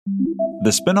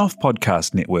The Spin-Off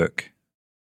Podcast Network.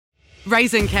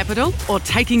 Raising capital or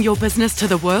taking your business to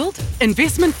the world?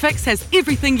 Investment Fix has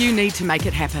everything you need to make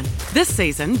it happen. This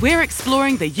season, we're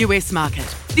exploring the US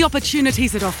market, the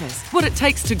opportunities it offers, what it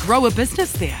takes to grow a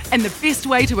business there, and the best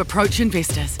way to approach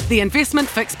investors. The Investment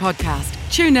Fix podcast.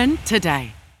 Tune in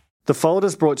today. The Fold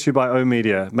is brought to you by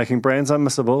oOh!media, making brands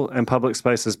unmissable and public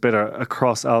spaces better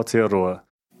across Aotearoa.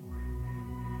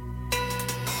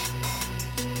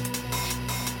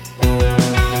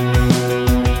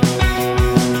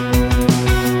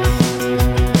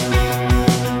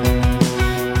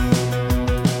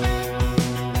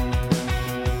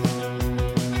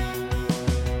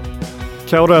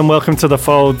 Kia ora and welcome to The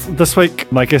Fold. This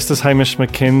week, my guest is Hamish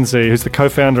McKenzie, who's the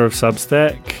co-founder of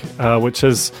Substack, which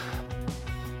is,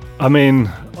 I'm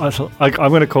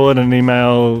going to call it an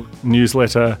email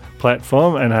newsletter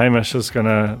platform, and Hamish is going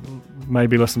to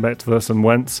maybe listen back to this and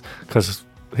wince, because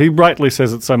he rightly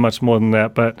says it's so much more than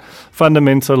that, but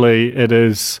fundamentally it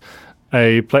is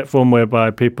a platform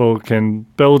whereby people can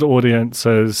build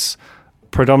audiences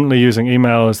predominantly using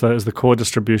email as the core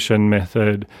distribution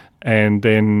method, and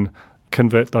then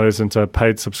convert those into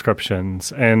paid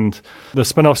subscriptions. And the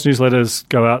spin-offs newsletters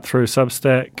go out through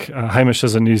Substack. Hamish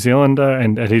is a New Zealander,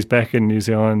 and he's back in New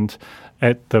Zealand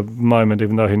at the moment,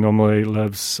 even though he normally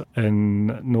lives in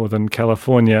Northern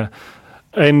California.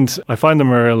 And I find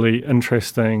them a really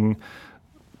interesting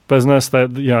business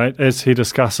that, as he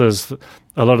discusses,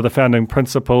 a lot of the founding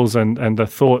principles and the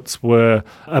thoughts were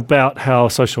about how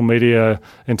social media,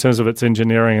 in terms of its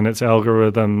engineering and its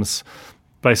algorithms,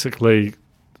 basically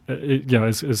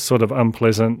is sort of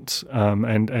unpleasant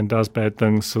and does bad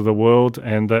things to the world,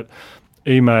 and that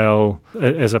email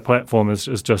as a platform is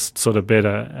just sort of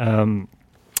better.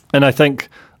 And I think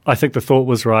the thought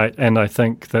was right, and I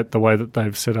think that the way that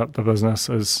they've set up the business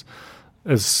is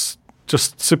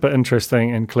just super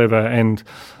interesting and clever. And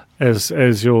as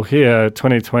you'll hear,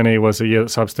 2020 was a year that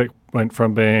Substack went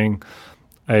from being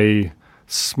a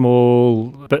small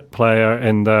bit player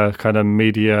in the kind of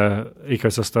media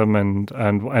ecosystem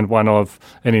and one of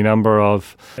any number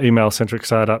of email-centric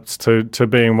startups to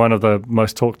being one of the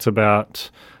most talked about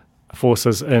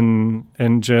forces in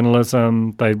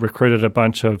journalism. They recruited a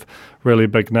bunch of really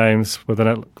big names within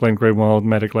it: Glenn Greenwald,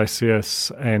 Matt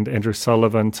Iglesias, and Andrew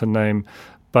Sullivan, to name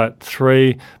but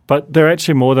three. But they're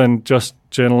actually more than just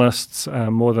journalists,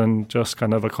 more than just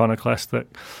kind of iconoclastic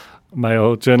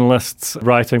male journalists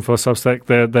writing for Substack.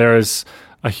 There is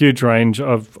a huge range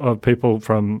of people,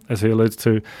 from, as he alludes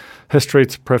to, history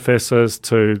professors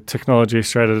to technology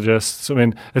strategists. I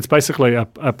mean, it's basically a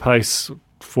place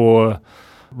for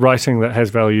writing that has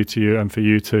value to you and for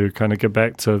you to kind of get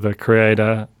back to the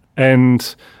creator.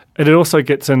 And it also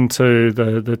gets into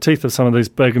the teeth of some of these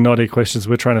big knotty questions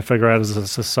we're trying to figure out as a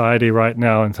society right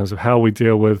now in terms of how we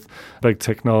deal with big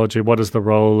technology. What is the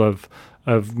role of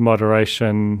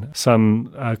moderation?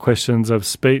 Some questions of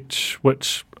speech,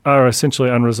 which are essentially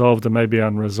unresolved and maybe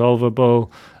unresolvable.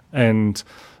 And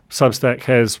Substack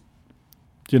has,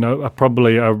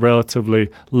 probably a relatively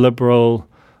liberal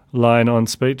line on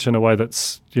speech in a way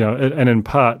that's, and in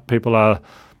part people are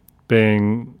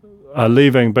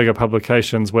leaving bigger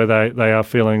publications where they are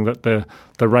feeling that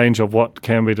the range of what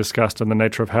can be discussed and the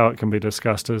nature of how it can be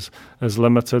discussed is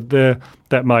limited there.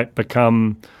 That might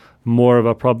become more of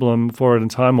a problem for it in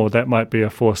time, or that might be a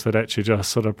force that actually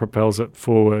just sort of propels it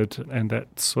forward, and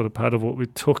that's sort of part of what we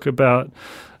talk about.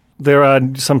 There are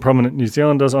some prominent New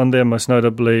Zealanders on there, most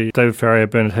notably David Farrier,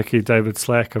 Bernard Hickey, David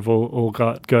Slack have all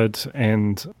got good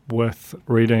and worth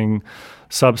reading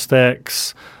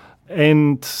Substacks.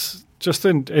 And just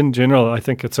in general, I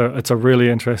think it's a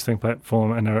really interesting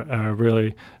platform and a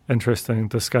really interesting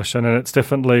discussion, and it's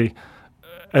definitely,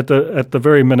 at the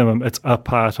very minimum, it's a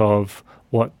part of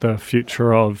what the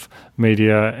future of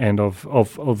media and of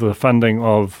the funding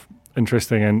of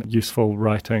interesting and useful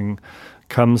writing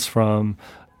comes from.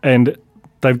 And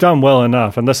they've done well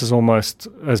enough, and this is almost,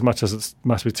 as much as it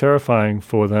must be terrifying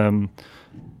for them,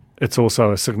 it's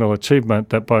also a signal achievement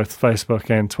that both Facebook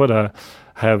and Twitter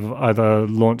have either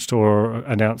launched or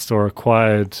announced or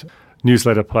acquired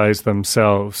newsletter plays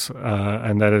themselves,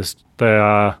 and that is, they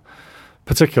are,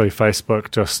 particularly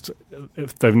Facebook, just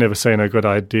if they've never seen a good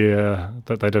idea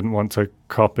that they didn't want to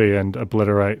copy and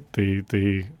obliterate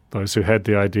those who had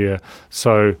the idea.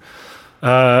 So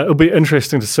it'll be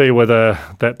interesting to see whether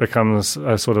that becomes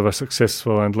a sort of a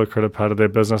successful and lucrative part of their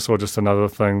business, or just another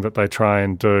thing that they try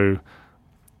and do,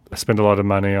 spend a lot of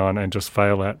money on and just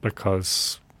fail at,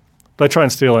 because they try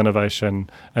and steal innovation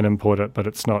and import it, but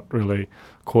it's not really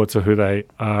core to who they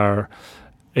are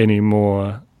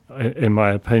anymore, in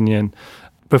my opinion.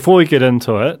 Before we get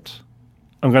into it,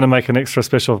 I'm going to make an extra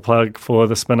special plug for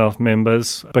the spin-off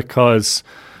members because,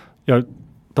 the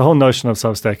whole notion of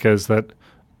Substack is that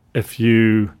if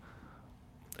you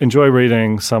enjoy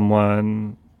reading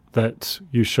someone, that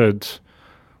you should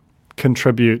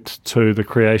contribute to the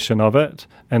creation of it,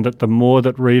 and that the more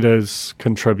that readers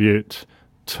contribute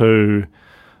to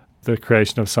the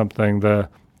creation of something, the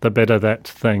better that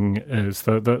thing is.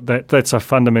 That's a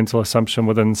fundamental assumption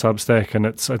within Substack, and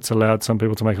it's allowed some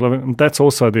people to make a living. And that's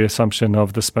also the assumption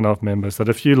of the spin-off members, that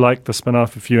if you like the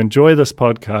spin-off, if you enjoy this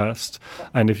podcast,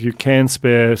 and if you can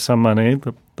spare some money,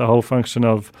 the whole function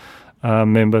of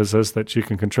members is that you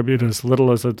can contribute as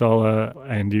little as $1,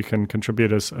 and you can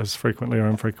contribute as frequently or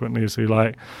infrequently as you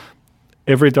like.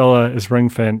 Every dollar is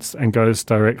ring-fenced and goes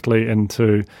directly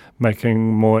into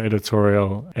making more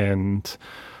editorial, and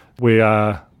we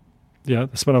are, the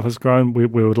spin-off has grown. We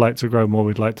would like to grow more.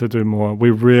 We'd like to do more.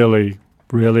 We really,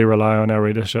 really rely on our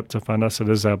readership to fund us. It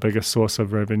is our biggest source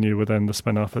of revenue within the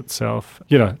spin-off itself.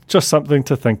 Just something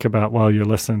to think about while you're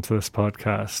listening to this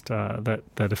podcast,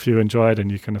 that if you enjoy it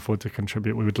and you can afford to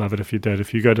contribute, we would love it if you did.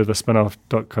 If you go to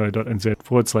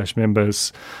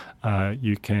thespinoff.co.nz/members,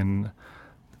 you can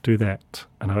do that,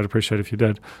 and I would appreciate if you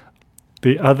did.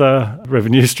 The other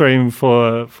revenue stream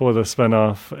for the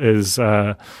spin-off is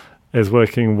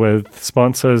working with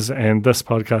sponsors, and this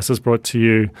podcast is brought to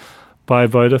you by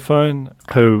Vodafone,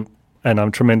 and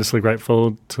I'm tremendously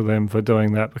grateful to them for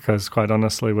doing that, because quite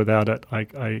honestly, without it,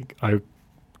 I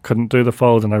couldn't do the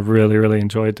fold, and I really, really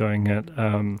enjoyed doing it.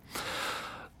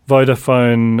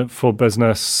 Vodafone for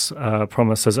Business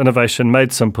promises innovation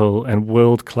made simple and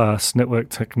world-class network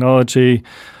technology.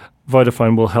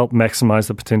 Vodafone will help maximize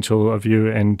the potential of you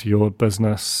and your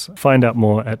business. Find out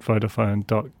more at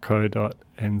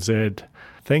vodafone.co.nz.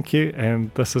 Thank you,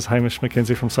 and this is Hamish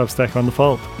McKenzie from Substack on the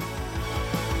Fold.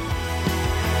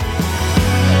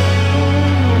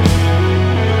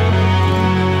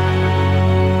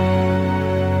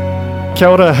 Kia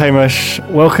ora, Hamish.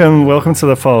 Welcome to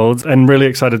the Fold, and really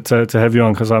excited to have you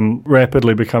on, because I'm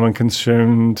rapidly becoming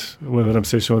consumed with an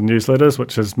obsession with newsletters,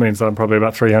 which means that I'm probably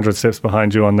about 300 steps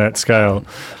behind you on that scale.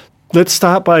 Let's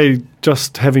start by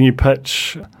just having you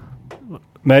pitch.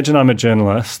 Imagine I'm a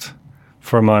journalist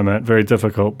for a moment, very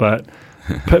difficult, but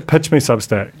pitch me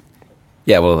Substack.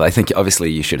 Yeah, well, I think obviously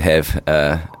you should have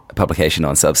a publication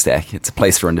on Substack. It's a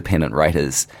place for independent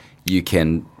writers. You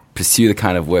can pursue the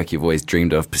kind of work you've always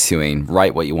dreamed of pursuing,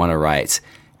 write what you want to write,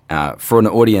 for an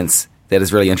audience that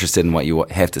is really interested in what you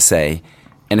have to say.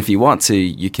 And if you want to,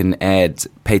 you can add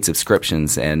paid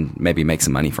subscriptions and maybe make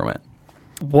some money from it.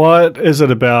 What is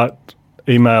it about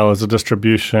email as a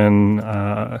distribution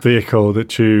vehicle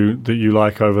that you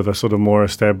like over the sort of more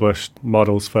established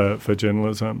models for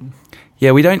journalism?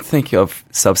 Yeah, we don't think of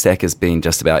Substack as being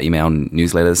just about email and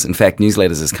newsletters. In fact,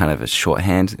 newsletters is kind of a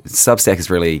shorthand. Substack is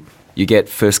really, you get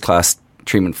first-class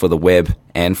treatment for the web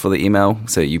and for the email.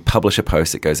 So you publish a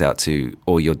post that goes out to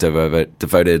all your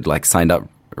devoted, signed-up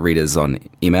readers on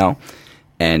email,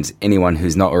 and anyone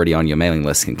who's not already on your mailing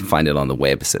list can find it on the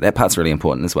web. So that part's really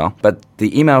important as well. But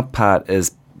the email part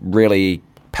is really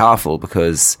powerful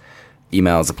because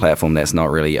email is a platform that's not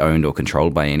really owned or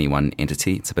controlled by any one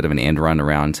entity. It's a bit of an end run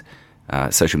around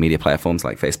social media platforms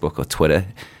like Facebook or Twitter,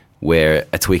 where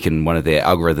a tweak in one of their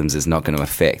algorithms is not going to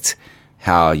affect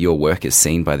how your work is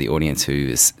seen by the audience who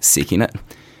is seeking it.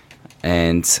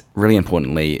 And really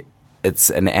importantly, it's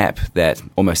an app that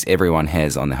almost everyone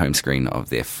has on the home screen of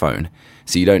their phone.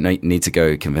 So you don't need to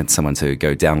go convince someone to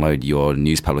go download your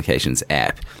news publications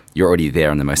app. You're already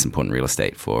there in the most important real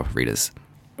estate for readers.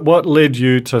 What led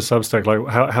you to Substack?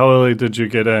 How early did you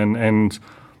get in? And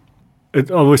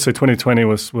obviously 2020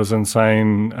 was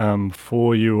insane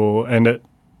for you all, and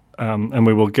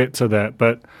we will get to that.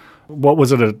 But what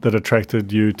was it that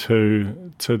attracted you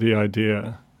to the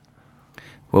idea?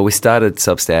 Well, we started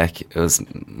Substack. It was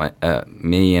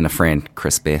me and a friend,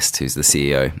 Chris Best, who's the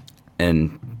CEO,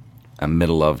 in the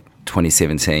middle of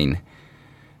 2017.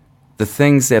 The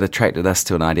things that attracted us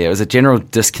to an idea, it was a general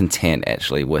discontent,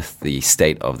 actually, with the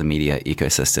state of the media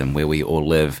ecosystem, where we all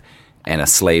live and are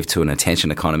slave to an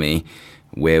attention economy,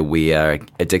 where we are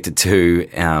addicted to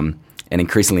and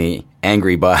increasingly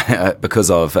angry by because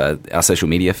of our social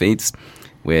media feeds,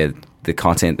 where the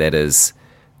content that is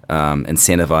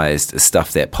incentivized is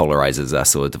stuff that polarizes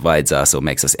us or divides us or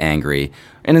makes us angry,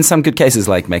 and in some good cases,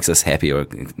 makes us happy or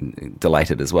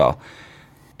delighted as well.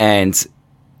 And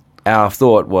our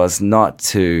thought was not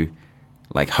to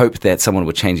hope that someone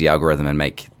would change the algorithm and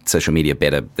make social media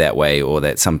better that way, or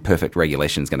that some perfect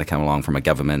regulation is going to come along from a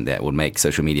government that will make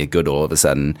social media good all of a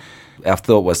sudden. Our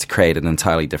thought was to create an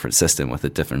entirely different system with a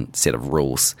different set of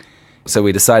rules. So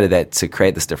we decided that to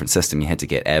create this different system, you had to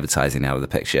get advertising out of the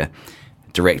picture.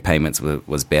 Direct payments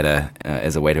was better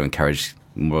as a way to encourage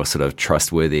more sort of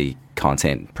trustworthy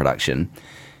content production.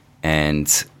 And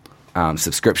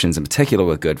subscriptions in particular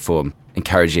were good for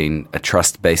encouraging a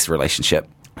trust-based relationship,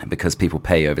 because people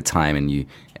pay over time and you,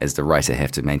 as the writer,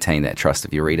 have to maintain that trust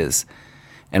of your readers.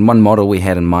 And one model we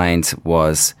had in mind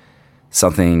was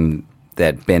something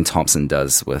that Ben Thompson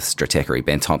does with Stratechery.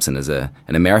 Ben Thompson is an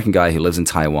American guy who lives in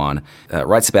Taiwan,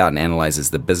 writes about and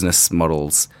analyzes the business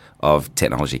models of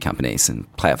technology companies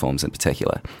and platforms in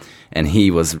particular. And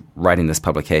he was writing this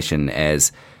publication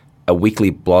as a weekly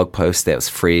blog post that was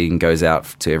free and goes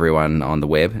out to everyone on the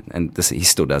web. And he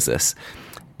still does this.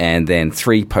 And then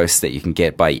 3 posts that you can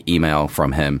get by email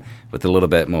from him with a little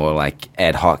bit more like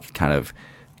ad hoc, kind of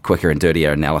quicker and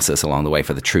dirtier analysis along the way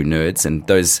for the true nerds. And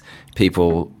those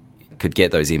people could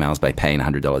get those emails by paying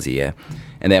 $100 a year.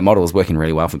 And that model was working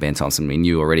really well for Ben Thompson. We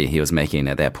knew already he was making,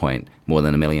 at that point, more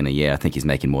than $1 million a year. I think he's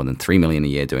making more than $3 million a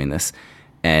year doing this.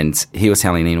 And he was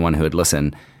telling anyone who would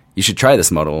listen, you should try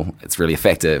this model. It's really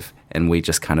effective. And we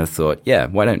just kind of thought, yeah,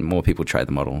 why don't more people try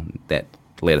the model? That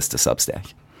led us to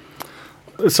Substack.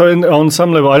 So on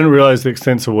some level, I didn't realize the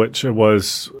extent to which it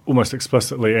was almost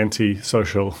explicitly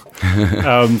anti-social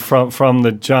from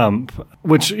the jump,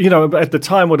 which, at the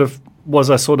time was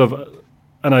a sort of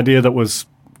an idea that was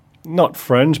not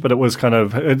fringe, but it was kind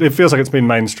of, it feels like it's been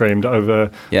mainstreamed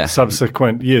over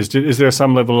subsequent years. Is there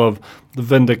some level of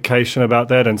vindication about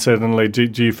that? And certainly,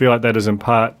 do you feel like that is in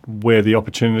part where the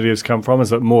opportunity has come from?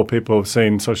 Is that more people have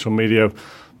seen social media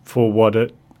for what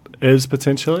it is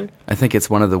potentially? I think it's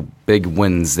one of the big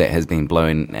winds that has been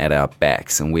blown at our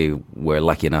backs, and we were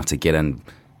lucky enough to get in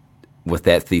with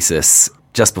that thesis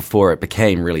just before it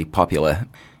became really popular.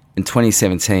 In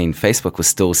 2017, Facebook was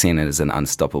still seen as an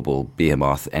unstoppable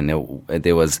behemoth, and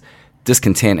there was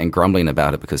discontent and grumbling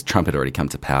about it because Trump had already come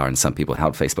to power and some people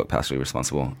held Facebook partially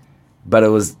responsible. But it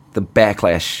was the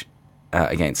backlash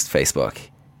against Facebook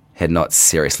had not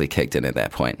seriously kicked in at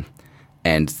that point.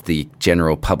 And the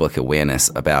general public awareness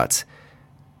about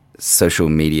social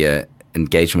media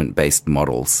engagement-based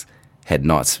models had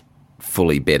not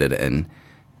fully bedded in.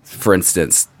 For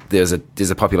instance, there's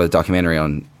a popular documentary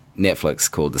on Netflix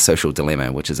called The Social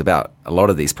Dilemma, which is about a lot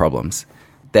of these problems.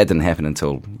 That didn't happen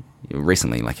until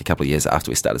recently, like a couple of years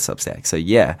after we started Substack. So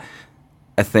yeah,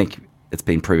 I think it's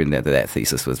been proven that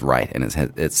thesis was right, and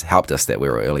it's helped us that we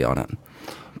were early on it.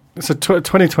 So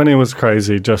 2020 was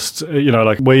crazy. Just,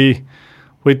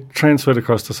 we transferred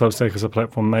across to Substack as a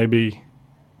platform maybe,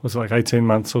 was it like 18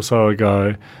 months or so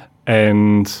ago.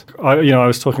 And I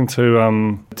was talking to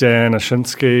Dan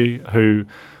Ashinsky, who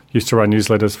used to write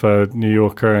newsletters for New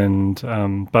Yorker and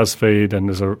BuzzFeed,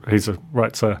 and he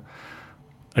writes a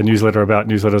newsletter about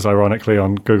newsletters, ironically,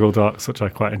 on Google Docs, which I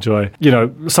quite enjoy.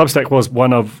 Substack was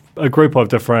one of a group of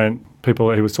different people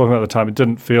that he was talking about at the time. It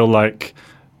didn't feel like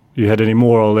you had any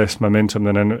more or less momentum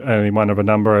than any one of a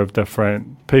number of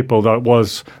different people, though it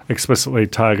was explicitly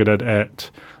targeted at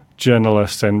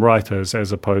journalists and writers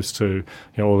as opposed to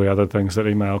all the other things that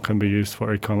email can be used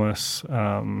for, e-commerce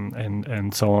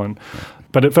and so on.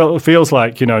 But it feels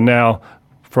like, now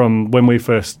from when we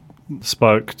first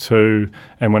spoke to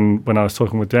and when I was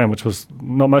talking with Dan, which was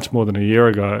not much more than a year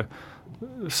ago,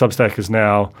 Substack has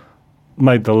now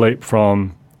made the leap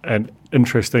from an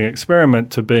interesting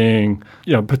experiment to being,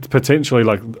 potentially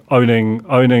like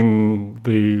owning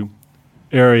the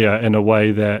area in a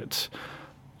way that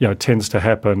tends to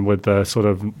happen with the sort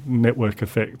of network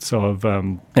effects of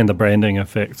and the branding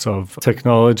effects of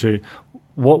technology.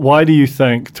 Why do you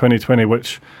think 2020,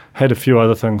 which had a few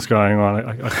other things going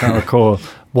on, I can't recall,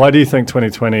 why do you think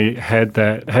 2020 had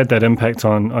that impact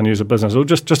on user business? Or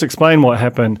just explain what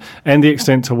happened and the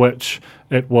extent to which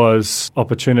it was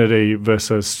opportunity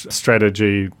versus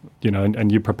strategy,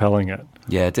 and you propelling it.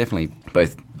 Yeah, definitely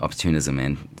both opportunism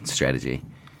and strategy.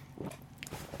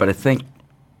 But I think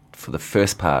for the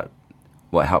first part,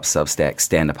 what helps Substack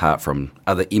stand apart from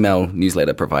other email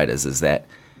newsletter providers is that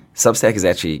Substack has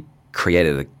actually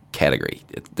created a category.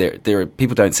 There are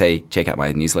people don't say check out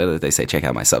my newsletter; they say check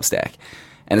out my Substack,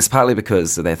 and it's partly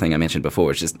because of that thing I mentioned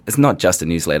before. It's not just a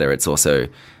newsletter; it's also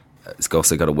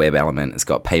got a web element. It's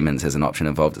got payments as an option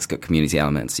involved. It's got community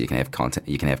elements. You can have content.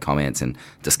 You can have comments and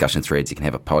discussion threads. You can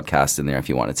have a podcast in there if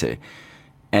you wanted to,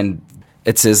 and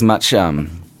it's as much a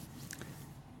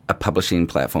publishing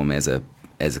platform as a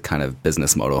kind of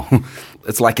business model.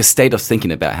 It's like a state of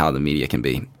thinking about how the media can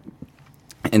be,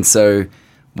 and so.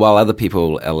 While other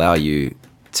people allow you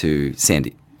to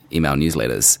send email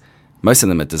newsletters, most of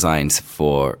them are designed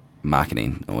for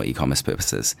marketing or e-commerce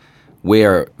purposes.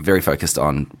 We're very focused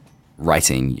on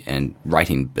writing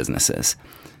businesses.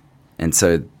 And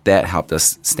so that helped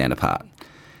us stand apart.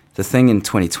 The thing in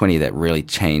 2020 that really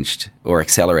changed or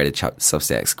accelerated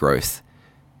Substack's growth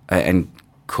and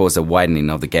caused a widening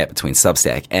of the gap between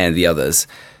Substack and the others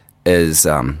is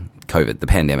COVID, the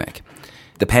pandemic.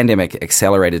 The pandemic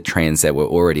accelerated trends that were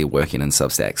already working in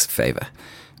Substack's favor.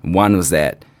 One was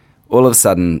that all of a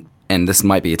sudden, and this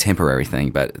might be a temporary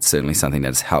thing, but it's certainly something that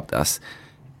has helped us,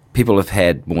 people have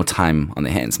had more time on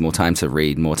their hands, more time to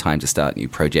read, more time to start new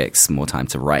projects, more time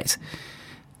to write.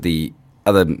 The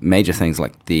other major things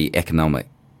like the economic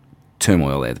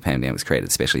turmoil that the pandemic's created,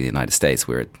 especially in the United States,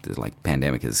 where the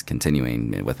pandemic is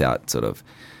continuing without sort of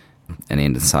an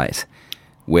end in sight,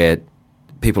 where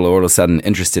people are all of a sudden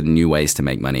interested in new ways to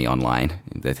make money online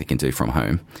that they can do from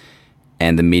home.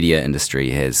 And the media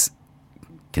industry has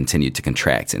continued to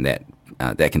contract, and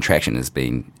that contraction has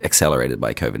been accelerated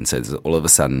by COVID. And so all of a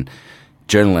sudden,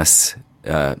 journalists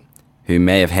who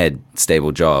may have had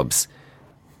stable jobs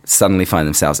suddenly find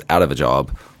themselves out of a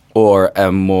job or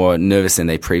are more nervous than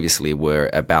they previously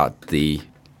were about the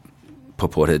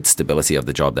purported stability of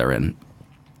the job they're in.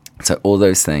 So all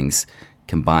those things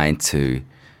combine to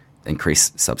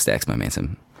increase Substack's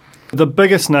momentum. The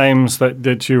biggest names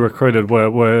that you recruited were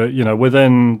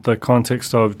within the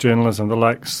context of journalism, the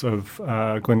likes of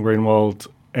Glenn Greenwald,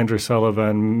 Andrew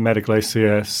Sullivan, Matt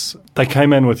Iglesias. They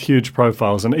came in with huge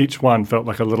profiles, and each one felt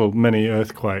like a little mini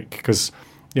earthquake because,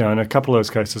 in a couple of those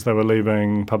cases, they were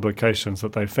leaving publications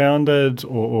that they founded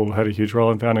or had a huge role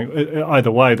in founding.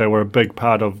 Either way, they were a big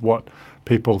part of what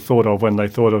people thought of when they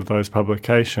thought of those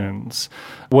publications.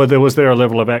 Was there a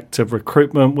level of active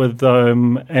recruitment with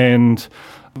them? And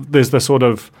there's the sort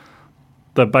of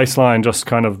the baseline, just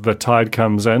kind of the tide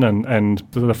comes in and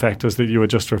the factors that you were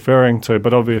just referring to.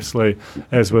 But obviously,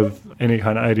 as with any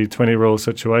kind of 80-20 rule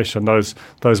situation,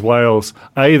 those whales,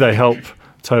 A, they help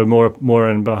tow more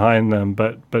in behind them,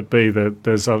 but B,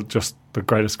 there's just the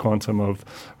greatest quantum of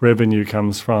revenue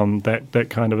comes from that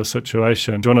kind of a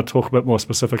situation. Do you want to talk a bit more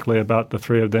specifically about the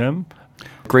three of them?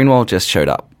 Greenwald just showed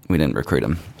up. We didn't recruit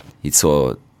him. He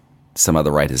saw some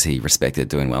other writers he respected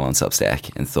doing well on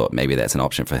Substack and thought maybe that's an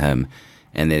option for him.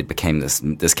 And then it became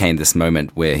this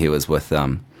moment where he was with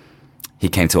he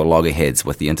came to a loggerheads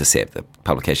with The Intercept, the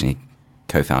publication he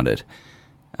co-founded,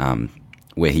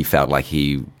 where he felt like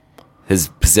his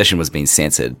position was being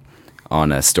censored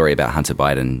on a story about Hunter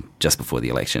Biden just before the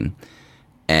election.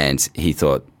 And he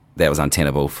thought that was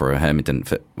untenable for him. It didn't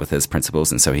fit with his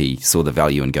principles. And so he saw the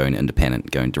value in going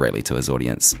independent, going directly to his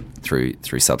audience through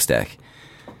Substack.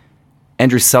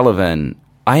 Andrew Sullivan,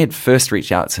 I had first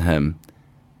reached out to him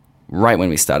right when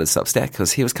we started Substack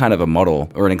because he was kind of a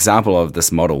model or an example of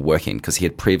this model working because he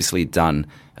had previously done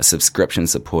a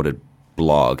subscription-supported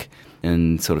blog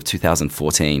in sort of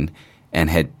 2014 and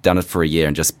had done it for a year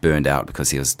and just burned out because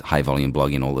he was high-volume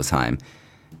blogging all the time.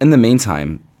 In the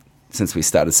meantime, since we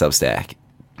started Substack,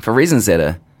 for reasons that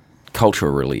are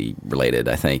culturally related,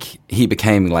 I think, he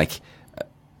became like,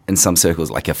 in some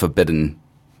circles, like a forbidden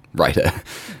writer.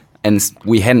 And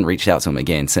we hadn't reached out to him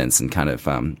again since and kind of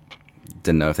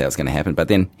didn't know if that was going to happen. But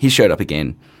then he showed up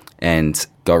again and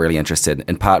got really interested,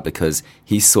 in part because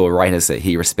he saw writers that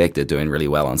he respected doing really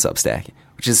well on Substack,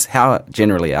 which is how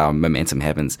generally our momentum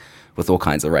happens with all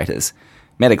kinds of writers.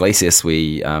 Matt Iglesias,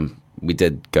 we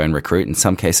did go and recruit. In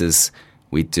some cases,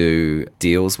 we do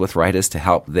deals with writers to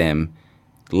help them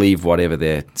leave whatever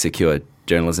their secure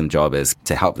journalism job is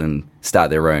to help them start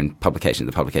their own publication,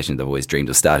 the publication they've always dreamed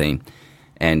of starting.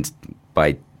 And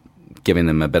by giving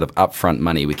them a bit of upfront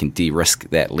money, we can de-risk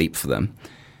that leap for them.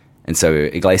 And so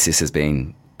Iglesias has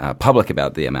been public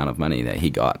about the amount of money that he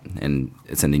got, and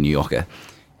it's in the New Yorker.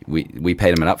 We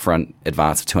paid him an upfront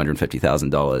advance of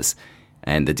 $250,000,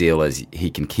 and the deal is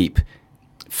he can keep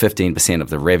 15% of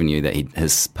the revenue that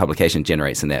his publication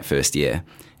generates in that first year,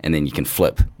 and then you can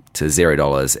flip to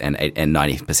 $0 and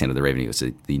 90% of the revenue is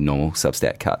the normal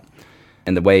Substack cut.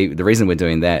 And the reason we're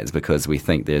doing that is because we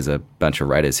think there's a bunch of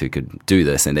writers who could do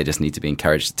this, and they just need to be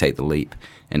encouraged to take the leap.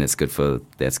 And that's good for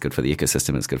the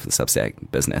ecosystem. It's good for the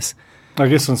Substack business. I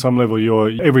guess on some level,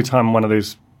 every time one of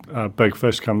these big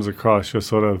fish comes across, you're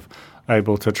sort of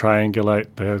able to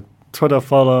triangulate their Twitter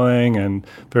following and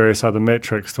various other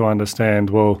metrics to understand,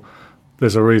 well,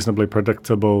 there's a reasonably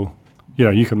predictable,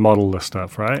 you can model this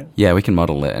stuff, right? Yeah, we can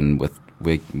model it, and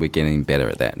we're getting better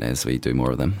at that as we do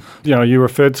more of them. You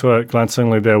referred to it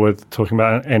glancingly there with talking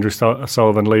about Andrew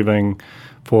Sullivan leaving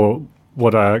for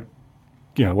what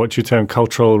you term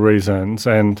cultural reasons.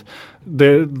 And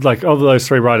like of those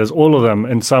three writers, all of them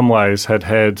in some ways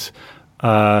had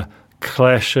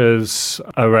clashes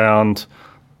around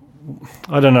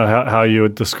I don't know how you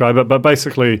would describe it, but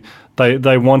basically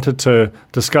they wanted to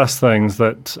discuss things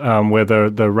that where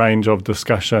the range of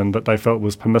discussion that they felt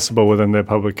was permissible within their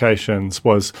publications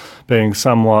was being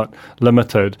somewhat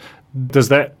limited. Does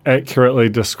that accurately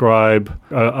describe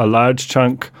a large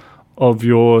chunk of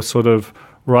your sort of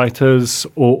writers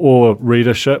or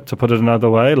readership, to put it another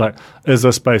way? Like, is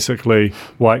this basically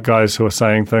white guys who are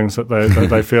saying things that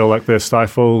they feel like they're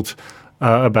stifled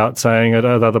about saying at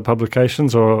other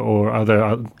publications, or are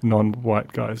there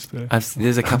non-white guys there?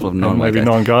 There's a couple of non-white maybe guys.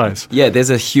 non-guys. Yeah,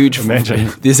 there's a huge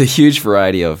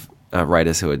variety of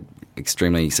writers who are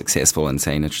extremely successful and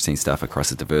saying interesting stuff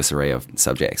across a diverse array of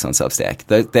subjects on Substack.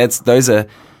 Those are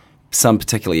some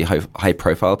particularly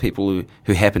high-profile people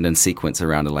who happened in sequence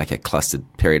around a clustered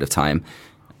period of time,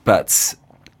 but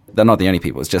they're not the only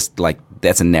people. It's just like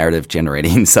that's a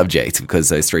narrative-generating subject because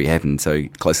those three happen so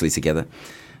closely together.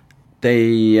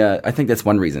 I think that's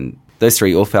one reason. Those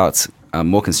three all felt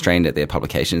more constrained at their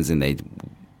publications than they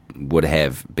would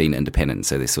have been independent,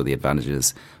 so they saw the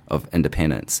advantages of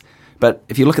independence. But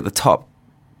if you look at the top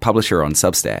publisher on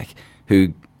Substack,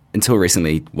 who until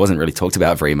recently wasn't really talked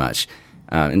about very much,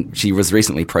 and she was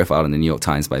recently profiled in the New York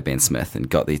Times by Ben Smith and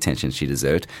got the attention she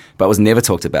deserved, but was never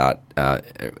talked about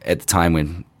at the time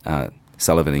when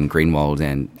Sullivan and Greenwald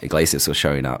and Iglesias were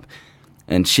showing up.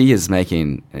 And she is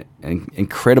making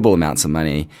incredible amounts of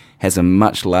money, has a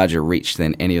much larger reach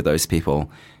than any of those people,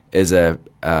 is a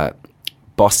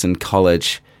Boston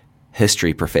College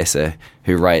history professor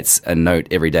who writes a note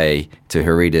every day to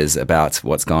her readers about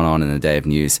what's gone on in the day of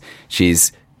news.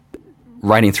 She's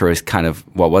writing through a kind of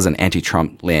what was an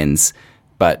anti-Trump lens,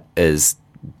 but is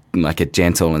like a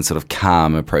gentle and sort of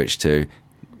calm approach to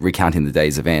recounting the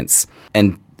day's events.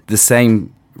 And the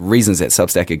same reasons that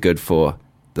Substack are good for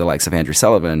the likes of Andrew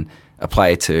Sullivan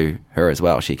apply to her as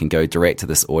well. She can go direct to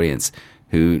this audience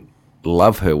who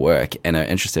love her work and are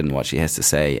interested in what she has to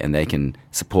say, and they can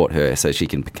support her so she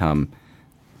can become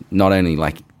not only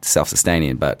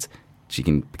self-sustaining, but she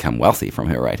can become wealthy from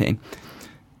her writing.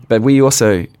 But we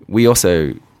also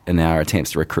in our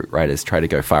attempts to recruit writers try to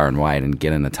go far and wide and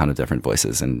get in a ton of different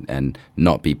voices and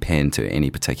not be pinned to any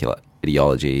particular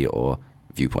ideology or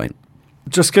viewpoint.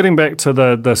 Just getting back to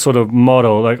the sort of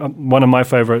model, one of my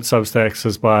favorite Substacks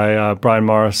is by Brian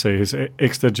Morrissey, who's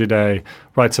ex-Digiday,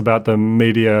 writes about the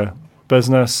media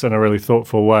business in a really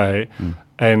thoughtful way.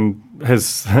 And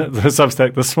his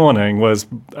Substack this morning was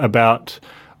about,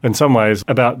 in some ways,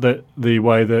 about the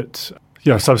way that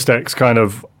Substack's kind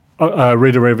of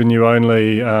reader revenue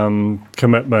only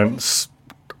commitments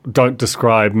don't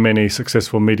describe many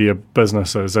successful media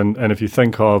businesses. And if you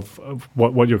think of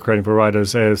what you're creating for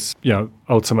writers as,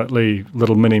 ultimately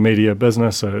little mini media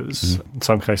businesses, in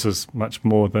some cases much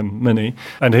more than mini.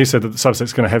 And he said that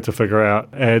Substack's going to have to figure out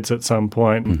ads at some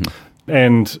point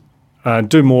and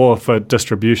do more for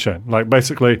distribution. Like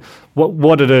basically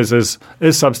what it is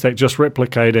Substack just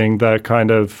replicating the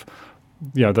kind of,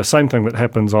 the same thing that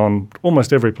happens on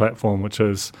almost every platform, which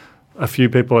is a few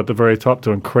people at the very top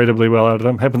do incredibly well out of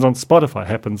them. Happens on Spotify,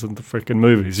 happens in the freaking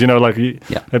movies. It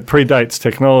predates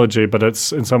technology, but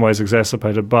it's in some ways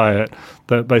exacerbated by it.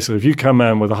 That basically, if you come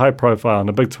in with a high profile and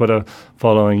a big Twitter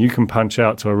following, you can punch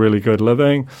out to a really good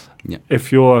living. Yeah.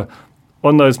 If you're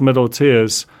on those middle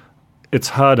tiers, it's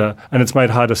harder, and it's made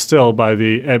harder still by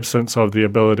the absence of the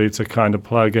ability to kind of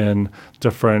plug in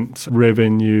different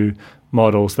revenue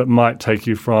models that might take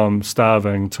you from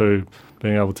starving to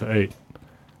being able to eat.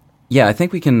 Yeah, I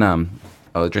think we can.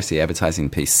 I'll address the advertising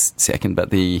piece second, but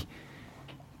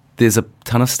there's a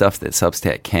ton of stuff that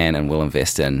Substack can and will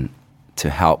invest in to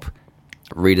help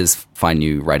readers find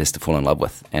new writers to fall in love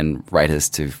with, and writers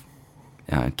to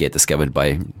get discovered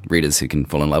by readers who can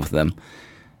fall in love with them.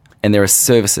 And there are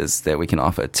services that we can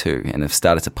offer too, and have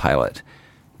started to pilot,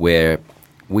 where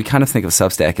we kind of think of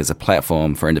Substack as a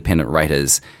platform for independent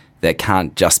writers that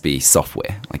can't just be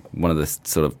software. Like one of the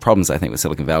sort of problems I think with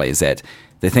Silicon Valley is that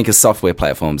they think of software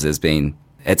platforms as being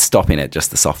at stopping at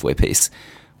just the software piece,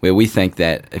 where we think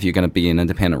that if you're going to be an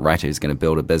independent writer who's going to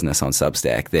build a business on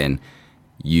Substack, then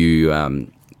you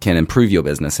can improve your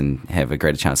business and have a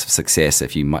greater chance of success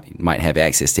if you might have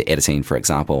access to editing, for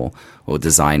example, or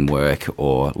design work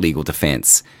or legal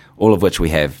defense, all of which we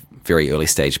have very early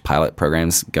stage pilot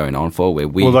programs going on for. Where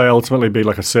will they ultimately be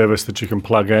like a service that you can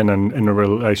plug in and in a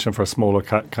relation for a smaller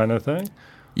cut kind of thing?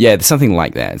 Yeah, something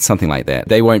like that.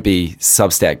 They won't be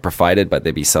Substack provided, but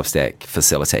they'll be Substack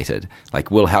facilitated. Like,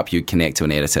 we'll help you connect to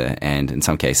an editor, and in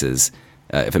some cases,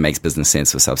 if it makes business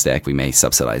sense for Substack, we may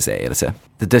subsidize that editor.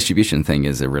 The distribution thing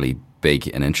is a really big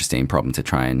and interesting problem to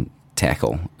try and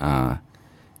tackle.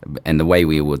 And the way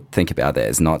we would think about that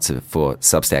is not for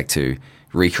Substack to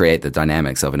recreate the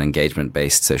dynamics of an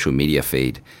engagement-based social media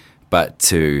feed, but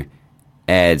to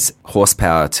add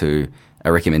horsepower to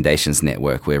a recommendations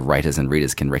network where writers and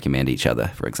readers can recommend each other,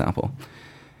 for example.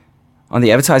 On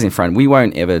the advertising front, we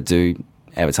won't ever do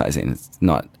advertising. It's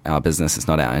not our business. It's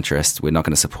not our interest. We're not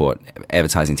going to support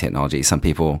advertising technology. Some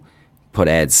people put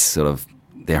ads, sort of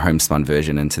their homespun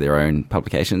version, into their own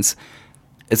publications.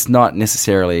 It's not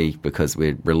necessarily because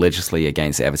we're religiously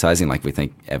against advertising, like we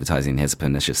think advertising has a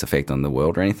pernicious effect on the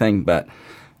world or anything, but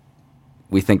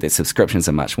we think that subscriptions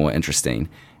are much more interesting,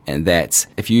 and that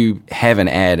if you have an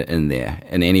ad in there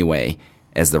in any way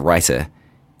as the writer,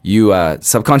 you are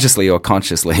subconsciously or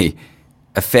consciously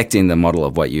affecting the model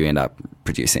of what you end up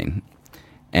producing.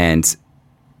 And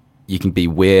you can be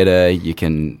weirder, you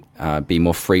can be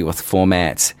more free with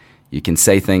format, you can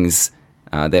say things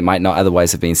that might not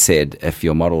otherwise have been said if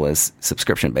your model is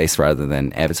subscription-based rather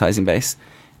than advertising-based.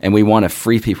 And we want to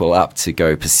free people up to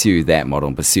go pursue that model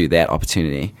and pursue that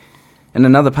opportunity. And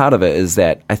another part of it is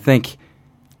that I think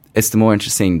it's the more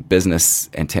interesting business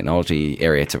and technology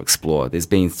area to explore. There's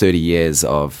been 30 years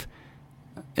of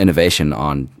innovation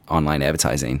on online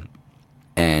advertising,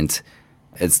 and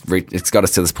it's got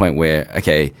us to this point where,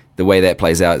 okay, the way that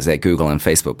plays out is that Google and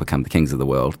Facebook become the kings of the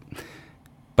world.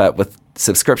 But with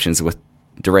subscriptions, with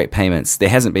direct payments, there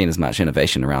hasn't been as much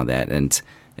innovation around that, and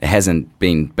it hasn't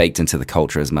been baked into the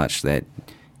culture as much that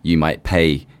you might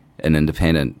pay an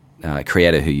independent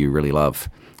creator who you really love.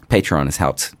 Patreon has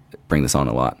helped bring this on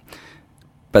a lot.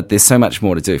 But there's so much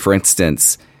more to do. For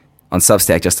instance, on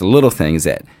Substack, just a little thing is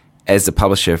that as the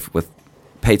publisher with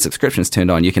paid subscriptions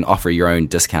turned on, you can offer your own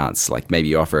discounts. Like maybe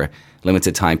you offer a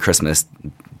limited time Christmas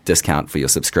discount for your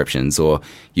subscriptions, or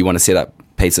you want to set up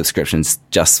paid subscriptions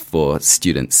just for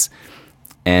students.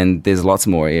 And there's lots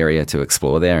more area to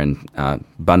explore there, and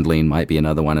bundling might be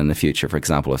another one in the future. For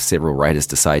example, if several writers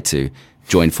decide to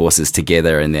join forces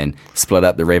together and then split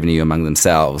up the revenue among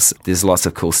themselves, there's lots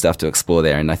of cool stuff to explore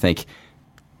there. And I think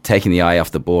taking the eye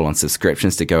off the ball on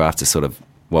subscriptions to go after sort of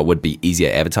what would be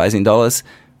easier advertising dollars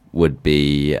would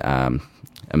be a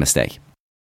mistake.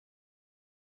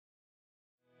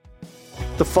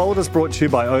 The Fold is brought to you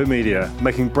by oOh!media,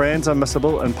 making brands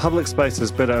unmissable and public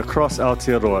spaces better across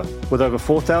Aotearoa, with over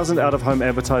 4,000 out-of-home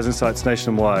advertising sites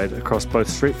nationwide across both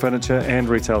street furniture and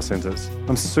retail centres.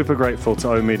 I'm super grateful to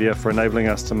oOh!media for enabling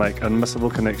us to make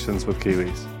unmissable connections with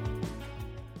Kiwis.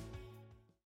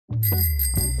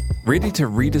 Ready to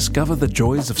rediscover the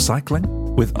joys of cycling?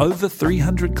 With over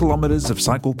 300 kilometres of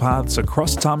cycle paths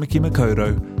across Tāmaki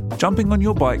Makaurau, jumping on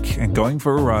your bike and going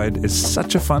for a ride is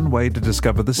such a fun way to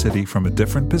discover the city from a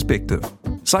different perspective.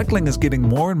 Cycling is getting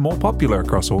more and more popular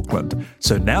across Auckland,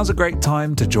 so now's a great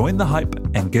time to join the hype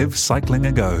and give cycling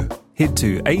a go. Head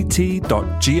to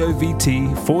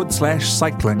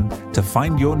at.govt/cycling to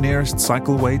find your nearest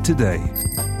cycleway today.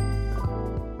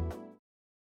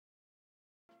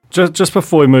 Just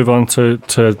before we move on to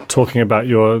talking about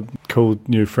your cool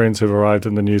new friends who've arrived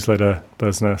in the newsletter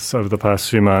business over the past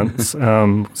few months,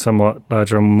 somewhat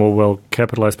larger and more well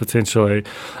capitalized potentially,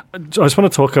 I just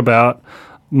want to talk about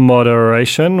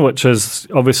moderation, which is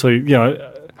obviously,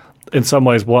 in some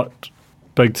ways what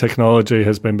big technology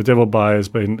has been bedeviled by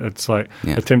it's like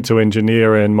attempt to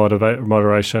engineer in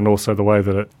moderation. Also, the way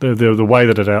that it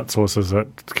outsources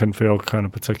it can feel kind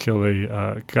of particularly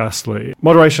ghastly.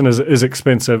 Moderation is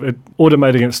expensive.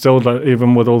 Automating it still,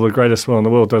 even with all the greatest will in the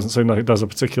world, doesn't seem like it does a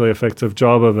particularly effective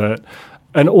job of it.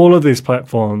 And all of these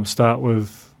platforms start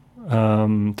with,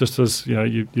 just as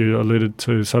you alluded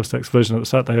to Substack's vision at the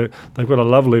start, they've got a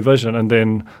lovely vision, and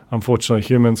then unfortunately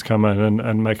humans come in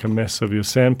and make a mess of your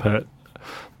sandpit.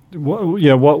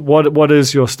 What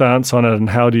is your stance on it, and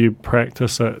how do you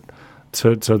practice it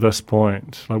to this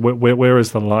point? Like where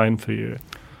is the line for you?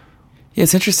 Yeah,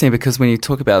 it's interesting because when you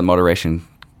talk about moderation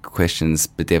questions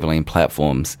bedeviling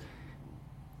platforms,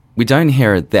 we don't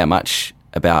hear that much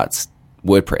about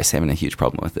WordPress having a huge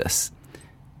problem with this.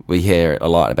 We hear a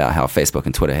lot about how Facebook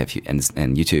and Twitter have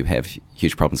and YouTube have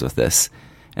huge problems with this.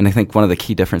 And I think one of the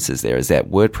key differences there is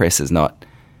that WordPress is not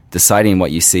deciding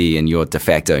what you see in your de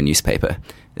facto newspaper.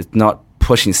 It's not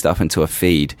pushing stuff into a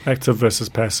feed. Active versus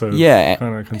passive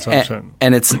kind of consumption.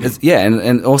 And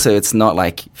and also it's not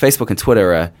like Facebook and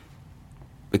Twitter are,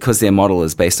 because their model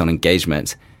is based on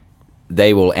engagement,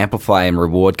 they will amplify and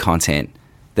reward content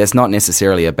that's not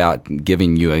necessarily about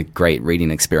giving you a great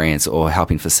reading experience or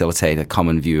helping facilitate a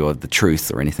common view of the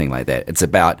truth or anything like that. It's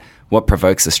about what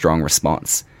provokes a strong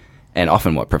response. And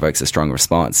often what provokes a strong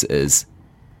response is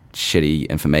shitty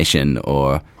information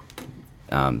or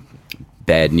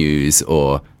bad news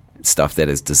or stuff that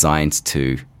is designed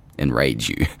to enrage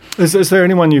you. Is there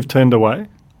anyone you've turned away?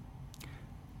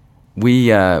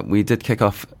 We did kick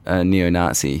off a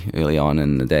neo-Nazi early on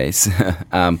in the days.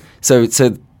 So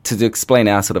to explain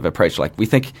our sort of approach, like we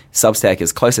think Substack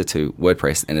is closer to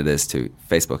WordPress than it is to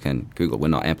Facebook and Google. We're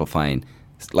not amplifying.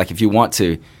 Like if you want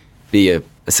to be a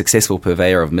successful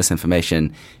purveyor of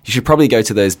misinformation, you should probably go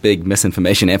to those big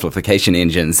misinformation amplification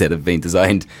engines that have been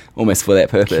designed almost for that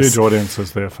purpose. Huge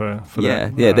audiences there for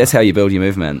that. Yeah, that's how you build your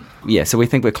movement. Yeah, so we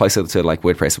think we're closer to like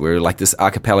WordPress. We're like this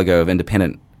archipelago of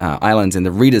independent islands, and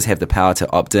the readers have the power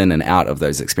to opt in and out of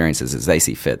those experiences as they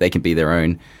see fit. They can be their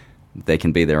own. They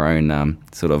can be their own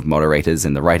sort of moderators,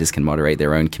 and the writers can moderate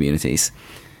their own communities.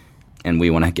 And we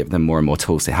want to give them more and more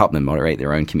tools to help them moderate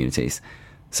their own communities.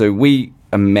 So we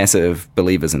are massive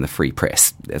believers in the free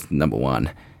press. That's number one.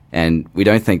 And we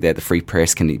don't think that the free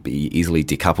press can be easily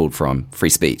decoupled from free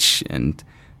speech and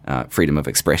freedom of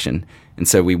expression. And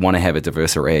so we want to have a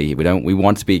diverse array. We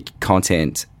want to be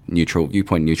content neutral,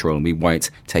 viewpoint neutral, and we won't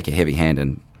take a heavy hand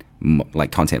in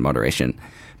like content moderation.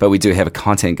 But we do have a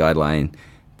content guideline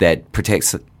that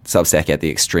protects Substack at the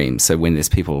extreme. So when there's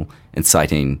people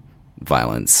inciting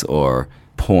violence, or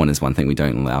porn is one thing we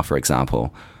don't allow, for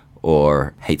example,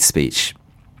 or hate speech,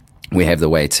 we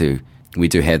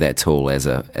do have that tool as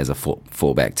a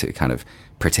fallback to kind of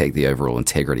protect the overall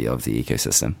integrity of the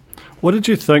ecosystem. What did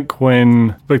you think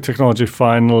when big technology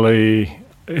finally,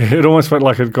 it almost felt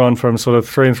like it had gone from sort of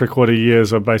 3 3/4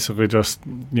 years of basically just,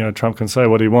 Trump can say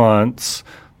what he wants,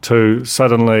 to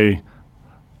suddenly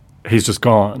he's just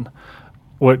gone,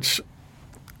 which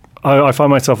I find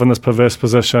myself in this perverse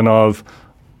position of,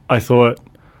 I thought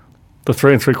the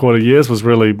 3 3/4 years was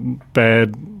really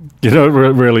bad,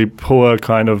 really poor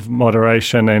kind of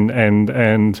moderation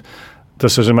and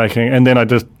decision making, and then I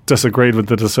just disagreed with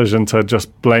the decision to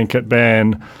just blanket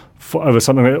ban over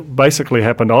something that basically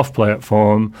happened off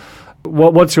platform.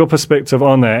 What's your perspective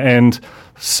on that? And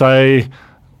say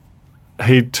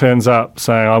he turns up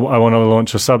saying, I want to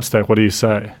launch a Substack, what do you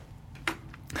say?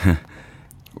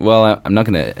 Well,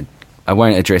 I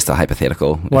won't address the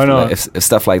hypothetical. Why not? If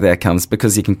stuff like that comes,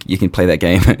 because you can play that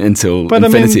game until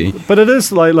infinity. But it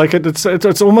is like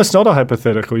it's almost not a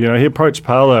hypothetical. He approached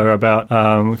Paula about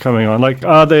coming on. Like,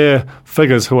 are there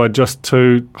figures who are just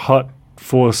too hot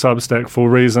for Substack for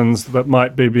reasons that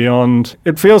might be beyond?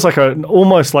 It feels like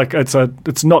almost like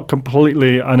it's not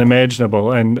completely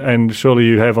unimaginable, and surely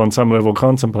you have on some level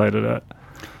contemplated it.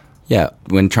 Yeah,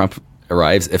 when Trump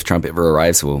arrives, if Trump ever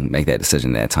arrives, we'll make that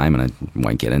decision at that time, and I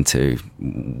won't get into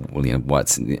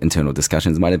what internal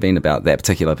discussions might have been about that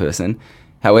particular person.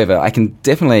 However, I can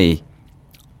definitely,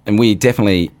 and we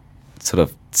definitely sort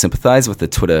of sympathize with the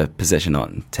Twitter position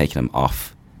on taking him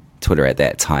off Twitter at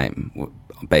that time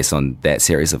based on that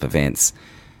series of events.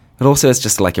 But also it's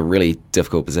just like a really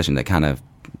difficult position that kind of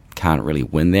can't really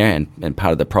win there, and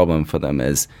part of the problem for them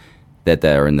is that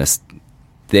they're in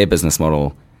their business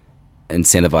model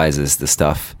incentivizes the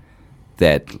stuff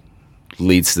that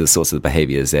leads to the sorts of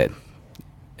behaviors that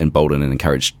embolden and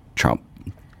encourage Trump.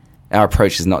 Our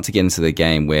approach is not to get into the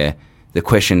game where the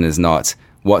question is not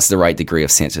what's the right degree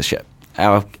of censorship.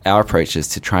 Our approach is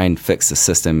to try and fix the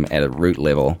system at a root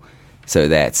level so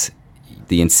that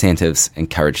the incentives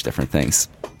encourage different things.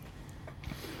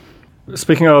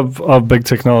 Speaking of big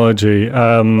technology,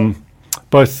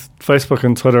 both Facebook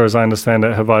and Twitter, as I understand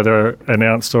it, have either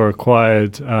announced or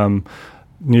acquired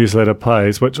newsletter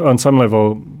plays, which on some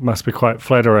level must be quite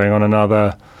flattering. On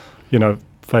another,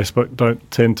 Facebook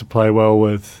don't tend to play well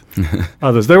with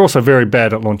others. They're also very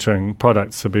bad at launching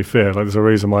products, to be fair. Like, there's a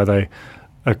reason why they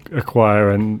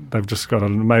acquire, and they've just got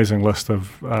an amazing list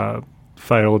of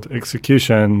failed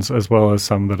executions, as well as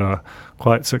some that are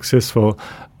quite successful.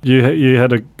 You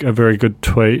had a very good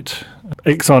tweet.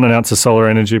 Exxon announced a solar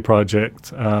energy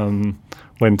project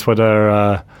when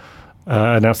Twitter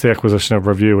announced the acquisition of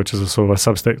Review, which is a sort of a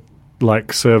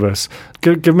Substack-like service.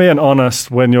 Give me an honest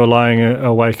when you're lying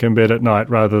awake in bed at night,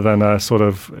 rather than a sort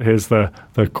of here's the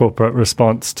corporate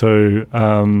response to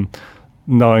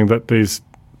knowing that these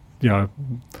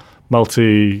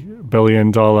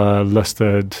multi-billion-dollar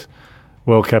listed,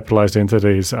 well-capitalized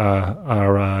entities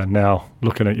are now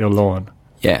looking at your lawn.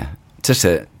 Yeah, just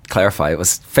to clarify, it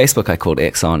was Facebook I called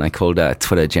Exxon, I called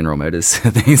Twitter General Motors.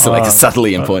 Things like a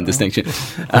subtly important distinction.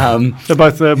 They're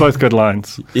both good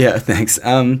lines. Yeah, thanks.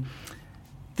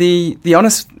 The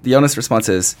honest response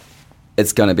is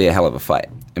it's going to be a hell of a fight,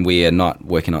 and we are not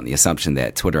working on the assumption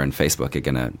that Twitter and Facebook are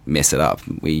going to mess it up.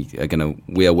 We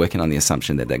are working on the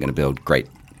assumption that they're going to build great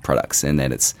products and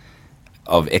that it's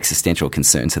of existential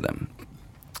concern to them.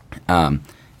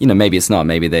 Maybe it's not.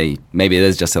 Maybe it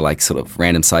is just a sort of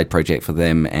random side project for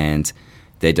them, and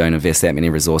they don't invest that many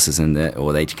resources in it,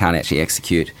 or they can't actually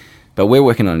execute. But we're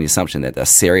working on the assumption that they're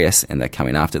serious and they're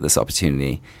coming after this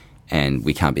opportunity, and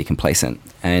we can't be complacent.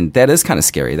 And that is kind of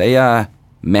scary. They are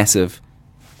massive,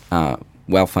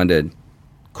 well-funded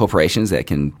corporations that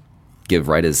can give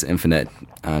writers infinite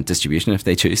distribution if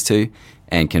they choose to,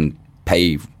 and can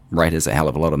pay writers a hell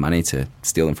of a lot of money to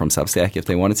steal them from Substack if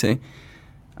they wanted to.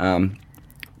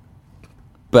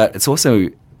 But it's also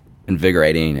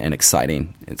invigorating and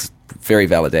exciting. It's very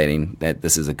validating that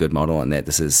this is a good model and that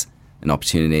this is an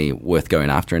opportunity worth going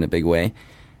after in a big way.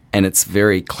 And it's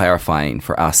very clarifying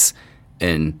for us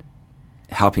in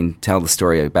helping tell the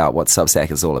story about what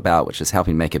Substack is all about, which is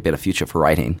helping make a better future for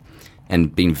writing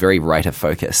and being very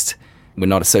writer-focused. We're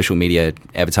not a social media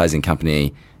advertising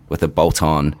company with a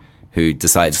bolt-on who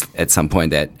decides at some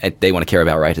point that they want to care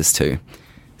about writers too.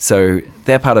 So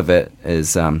that part of it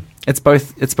is it's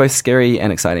both scary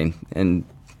and exciting, and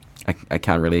I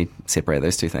can't really separate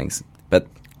those two things. But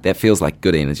that feels like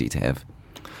good energy to have.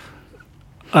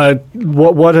 So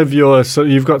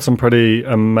you've got some pretty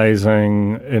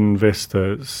amazing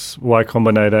investors, Y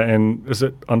Combinator, and is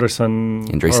it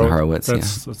Andreessen Horowitz?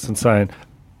 That's insane.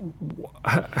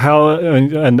 How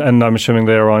and I'm assuming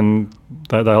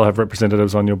they'll have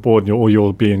representatives on your board, or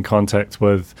you'll be in contact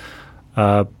with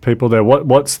people there.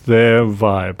 What's their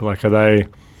vibe? Like, are they?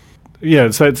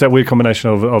 Yeah, so it's that weird combination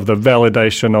of the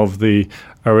validation of the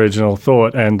original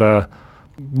thought, and there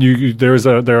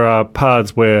are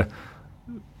paths where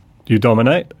you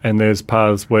dominate, and there's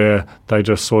paths where they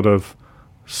just sort of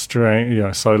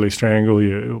slowly strangle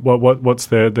you. What's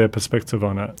their perspective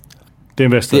on it? The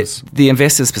investors. The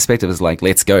investors' perspective is like,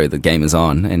 let's go, the game is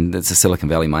on, and it's a Silicon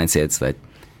Valley mindset. It's that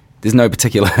there's no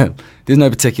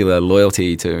particular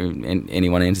loyalty to any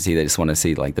one entity. They just want to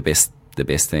see like the best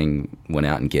thing win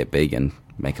out and get big and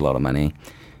make a lot of money.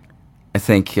 I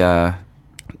think our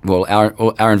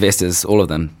investors, all of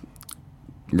them,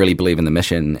 really believe in the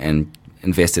mission and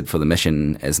invested for the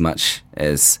mission as much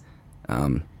as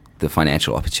the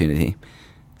financial opportunity.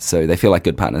 So they feel like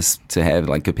good partners to have,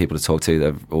 like good people to talk to.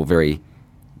 They're all very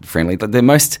friendly. But the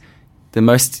most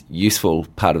useful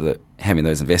part of having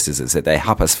those investors is that they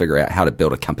help us figure out how to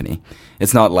build a company.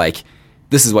 It's not like,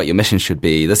 this is what your mission should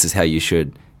be, this is how you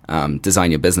should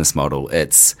design your business model.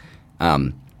 It's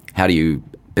how do you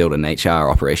build an HR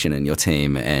operation in your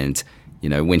team, and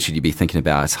when should you be thinking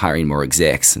about hiring more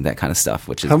execs and that kind of stuff.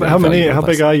 Which is how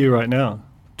big are you right now?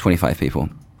 25 people.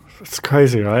 It's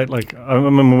crazy, right? Like, I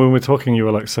remember when we were talking, you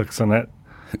were like 6 in that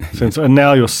sense, and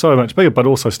now you're so much bigger, but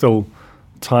also still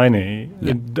tiny.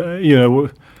 Yeah.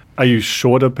 Are you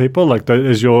short of people? Like,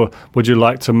 would you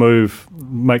like to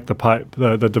make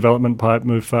the development pipe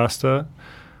move faster?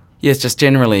 Yes, just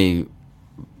generally,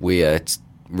 we are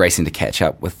racing to catch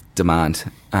up with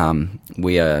demand.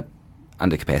 We are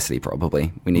under capacity,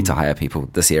 probably. We need to hire people.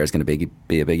 This year is going to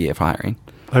be a big year for hiring.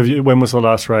 When was the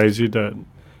last raise you did?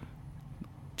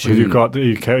 June.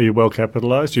 Are you well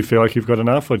capitalized? Do you feel like you've got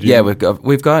enough? Or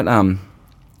we've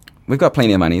got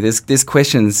plenty of money. There's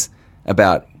questions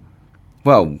about,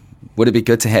 well, would it be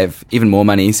good to have even more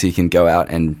money so you can go out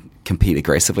and compete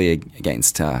aggressively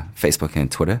against Facebook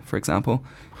and Twitter, for example,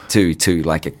 to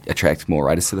like attract more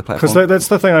writers to the platform? Because that's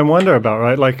the thing I wonder about,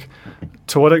 right? Like,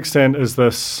 to what extent is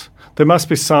this? There must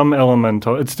be some element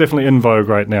of, it's definitely in vogue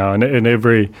right now, and in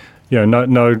every,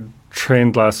 no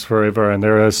trend lasts forever, and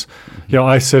there is,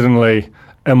 I certainly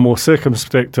am more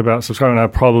circumspect about subscribing. I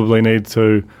probably need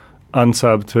to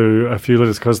unsub to a few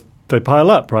letters because they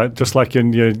pile up, right? Just like your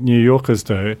New Yorkers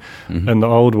do in the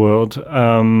old world.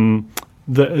 I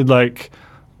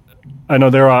know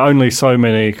there are only so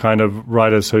many kind of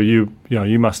writers who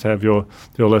you must have your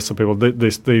list of people.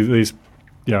 These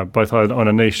both on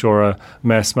a niche or a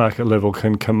mass market level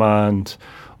can command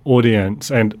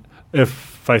audience. And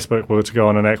if Facebook were to go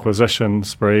on an acquisition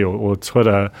spree or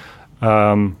Twitter,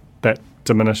 that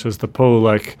diminishes the pool.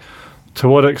 Like, to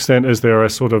what extent is there a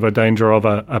sort of a danger of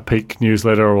a peak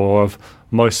newsletter, or of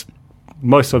most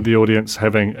of the audience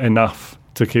having enough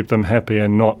to keep them happy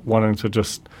and not wanting to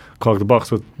just clog the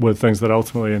box with things that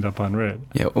ultimately end up unread?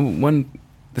 Yeah,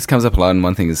 this comes up a lot, and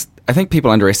one thing is, I think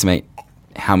people underestimate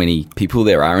how many people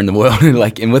there are in the world.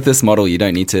 And with this model, you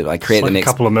don't need to create the next...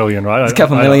 a couple of million, right? It's a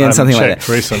couple of million, something like that.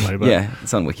 Recently, but yeah,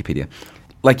 it's on Wikipedia.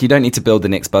 You don't need to build the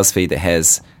next BuzzFeed that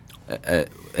has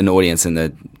an audience in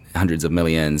the hundreds of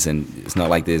millions, and it's not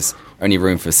like there's only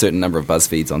room for a certain number of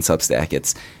BuzzFeeds on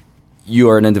Substack. You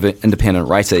are an independent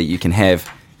writer. You can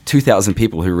have 2,000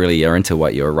 people who really are into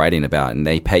what you're writing about, and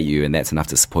they pay you, and that's enough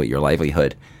to support your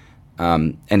livelihood.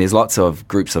 And there's lots of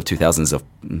groups of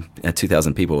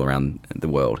 2,000 people around the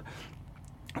world.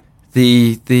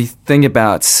 The thing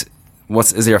about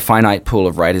is there a finite pool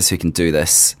of writers who can do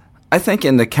this? I think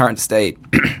in the current state,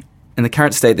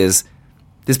 there's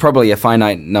probably a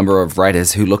finite number of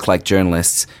writers who look like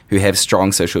journalists, who have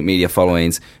strong social media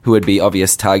followings, who would be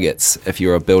obvious targets if you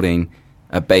were building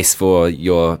a base for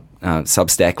your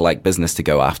Substack-like business to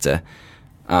go after.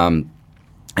 And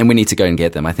we need to go and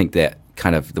get them. I think that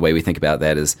kind of the way we think about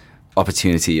that is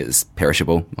opportunity is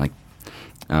perishable. Like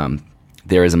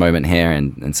there is a moment here,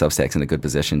 and Substack's in a good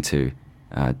position to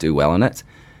do well in it.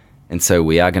 And so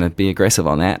we are going to be aggressive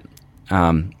on that.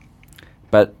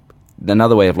 But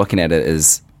another way of looking at it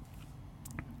is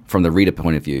from the reader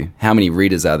point of view. How many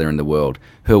readers are there in the world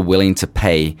who are willing to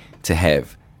pay to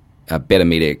have a better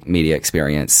media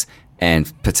experience,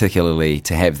 and particularly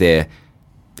to have their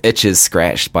itches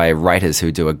scratched by writers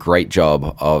who do a great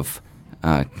job of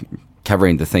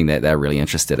covering the thing that they're really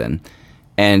interested in?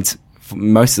 And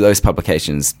most of those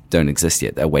publications don't exist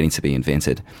yet. They're waiting to be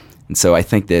invented. And so I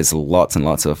think there's lots and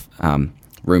lots of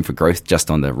room for growth just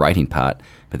on the writing part,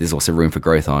 but there's also room for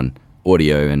growth on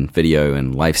audio and video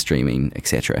and live streaming,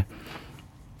 etc.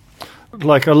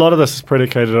 Like a lot of this is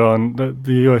predicated on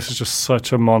the US is just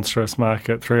such a monstrous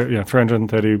market.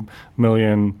 330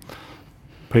 million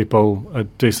people, a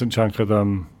decent chunk of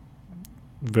them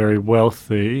very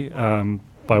wealthy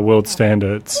by world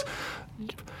standards.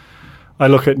 I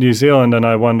look at New Zealand and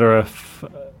I wonder if,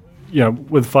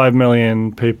 with 5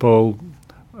 million people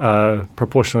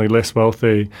proportionally less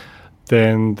wealthy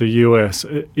than the US,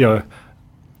 I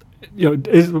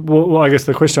guess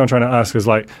the question I'm trying to ask is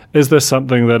is this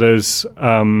something that is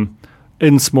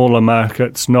in smaller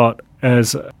markets not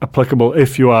as applicable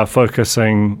if you're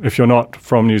not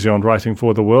from New Zealand writing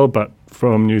for the world, but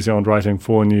from New Zealand writing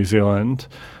for New Zealand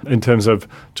in terms of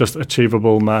just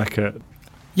achievable market?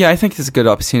 Yeah, I think there's a good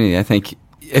opportunity. I think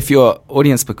if your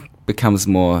audience becomes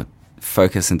more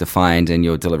focused and defined and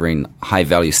you're delivering high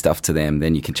value stuff to them,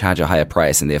 then you can charge a higher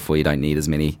price and therefore you don't need as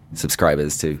many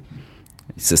subscribers to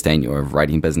sustain your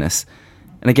writing business.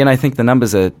 And again, I think the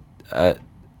numbers are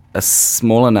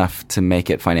small enough to make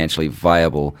it financially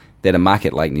viable that a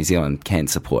market like New Zealand can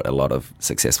support a lot of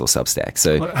successful Substack.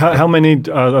 So, how many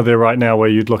are there right now where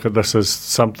you'd look at this as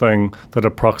something that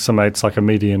approximates like a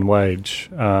median wage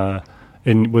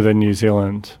within New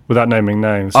Zealand, without naming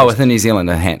names? Oh, within New Zealand,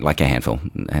 a handful,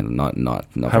 and not.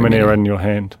 How many are in your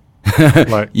hand?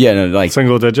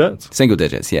 Single digits? Single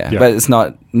digits, yeah. But it's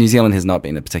not. New Zealand has not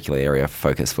been a particular area of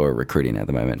focus for recruiting at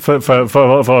the moment, for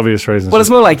obvious reasons. Well, it's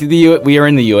more like we are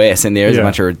in the US, and there is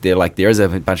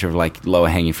a bunch of lower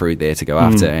hanging fruit there to go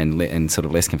after, and sort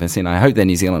of less convincing. I hope that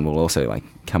New Zealand will also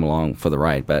come along for the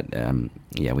ride, but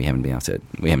we haven't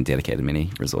dedicated many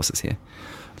resources here.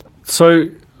 So,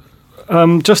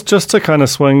 just to kind of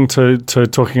swing to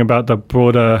talking about the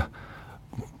broader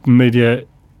media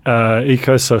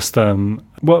ecosystem.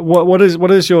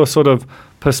 What is your sort of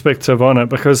perspective on it?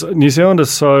 Because New Zealand is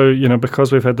so,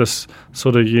 because we've had this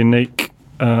sort of unique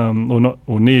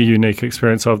or near unique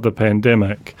experience of the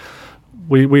pandemic,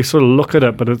 we sort of look at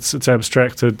it, but it's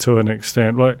abstracted to an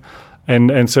extent.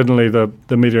 And certainly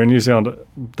the media in New Zealand,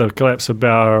 the collapse of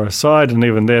Bauer aside, and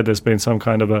even there's been some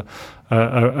kind of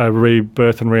a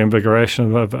rebirth and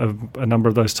reinvigoration of a number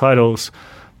of those titles.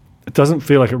 It doesn't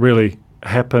feel like it really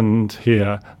happened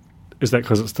here. Is that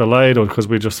because it's delayed, or because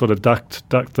we just sort of ducked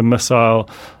the missile?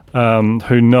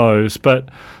 Who knows? But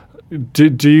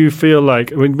do you feel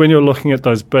like when you're looking at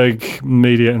those big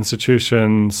media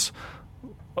institutions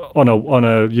on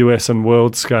a US and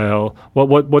world scale,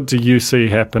 what do you see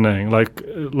happening? Because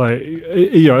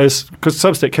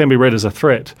Substack can be read as a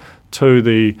threat to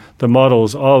the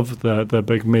models of the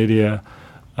big media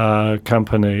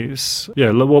companies.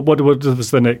 What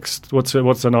is the next?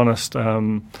 What's an honest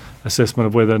assessment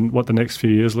of what the next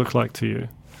few years look like to you?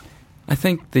 I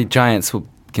think the giants will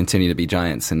continue to be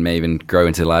giants and may even grow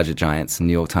into larger giants.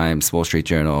 New York Times, Wall Street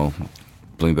Journal,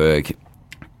 Bloomberg,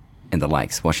 and the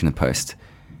likes, Washington Post.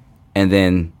 And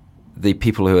then the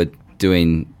people who are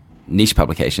doing niche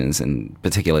publications, and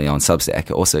particularly on Substack,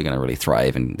 are also going to really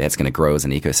thrive, and that's going to grow as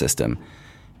an ecosystem.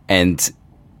 And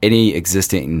any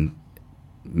existing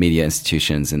media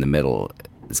institutions in the middle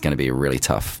is going to be a really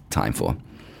tough time for.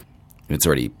 It's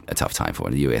already a tough time for.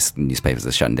 The US newspapers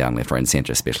are shutting down left, right, and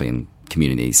center, especially in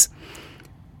communities.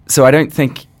 So I don't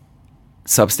think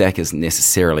Substack is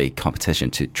necessarily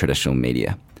competition to traditional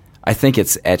media. I think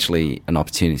it's actually an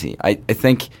opportunity. I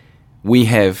think we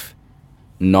have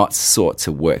not sought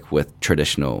to work with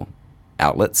traditional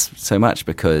outlets so much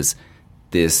because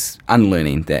there's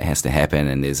unlearning that has to happen,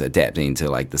 and there's adapting to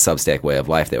the Substack way of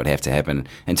life that would have to happen.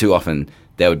 And too often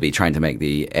they would be trying to make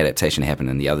the adaptation happen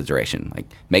in the other direction,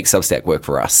 make Substack work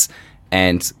for us.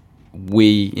 And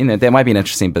that might be an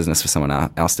interesting business for someone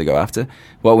else to go after.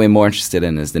 What we're more interested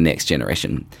in is the next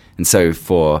generation. And so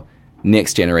for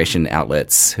next generation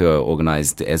outlets who are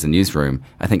organized as a newsroom,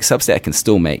 I think Substack can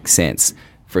still make sense.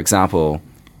 For example,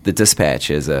 The Dispatch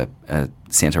is a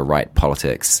center-right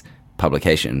politics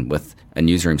publication with a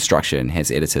newsroom structure and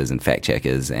has editors and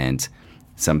fact-checkers and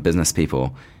some business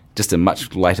people. Just a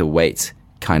much lighter weight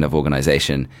kind of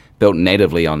organization built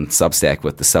natively on Substack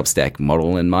with the Substack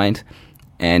model in mind,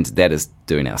 and that is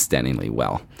doing outstandingly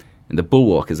well. And The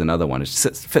Bulwark is another one. It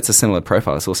fits a similar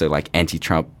profile. It's also like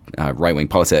anti-Trump right-wing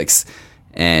politics,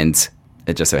 and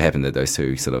it just so happened that those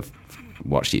two sort of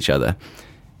watched each other.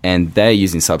 And they're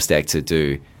using Substack to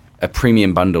do a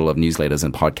premium bundle of newsletters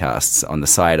and podcasts on the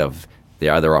side of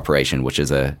their other operation, which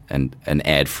is an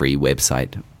ad-free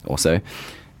website also.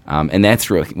 And that's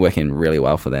working really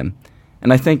well for them.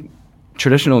 And I think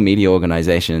traditional media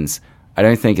organizations, I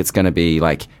don't think it's going to be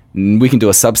like, we can do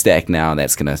a Substack now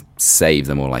that's going to save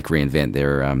them or like reinvent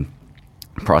their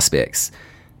prospects.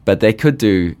 But they could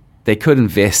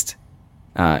invest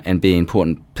and be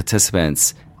important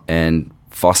participants in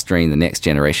fostering the next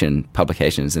generation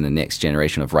publications and the next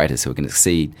generation of writers who are going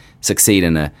to succeed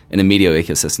in a media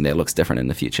ecosystem that looks different in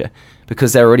the future,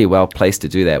 because they're already well placed to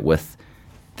do that with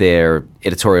their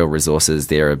editorial resources,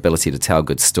 their ability to tell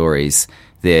good stories,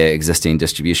 their existing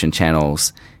distribution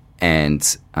channels,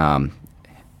 and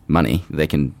money. They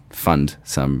can fund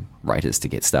some writers to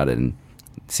get started and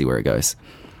see where it goes.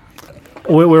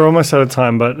 We're almost out of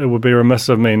time, but it would be remiss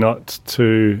of me not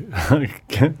to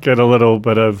get a little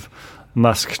bit of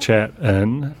Musk chat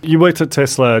in. You worked at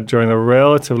Tesla during the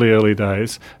relatively early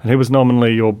days, and he was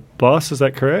nominally your boss, is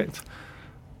that correct?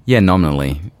 Yeah,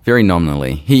 nominally. Very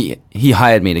nominally. He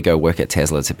hired me to go work at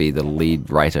Tesla to be the lead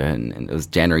writer, and it was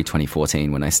January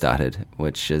 2014 when I started,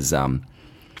 which is,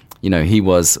 he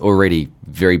was already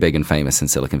very big and famous in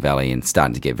Silicon Valley and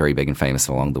starting to get very big and famous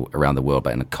around the world,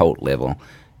 but in a cult level,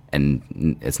 and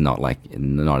it's not at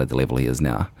the level he is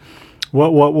now.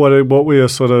 What were your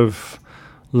sort of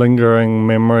lingering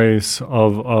memories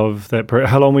of that period?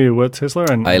 How long were you with Tesla?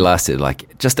 And I lasted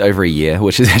like just over a year,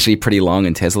 which is actually pretty long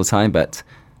in Tesla time, but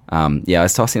I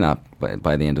was tossing up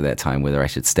by the end of that time whether I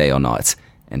should stay or not,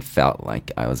 and felt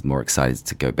like I was more excited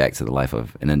to go back to the life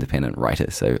of an independent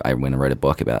writer. So I went and wrote a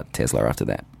book about Tesla after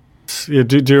that. Yeah,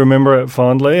 do you remember it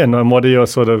fondly? And what are your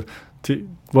sort of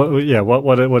what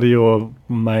are your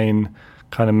main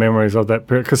kind of memories of that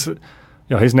period? Because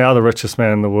he's now the richest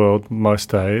man in the world most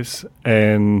days,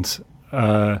 and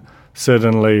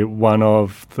certainly one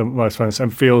of the most famous,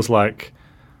 and feels like,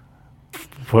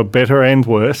 for better and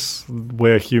worse,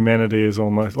 where humanity is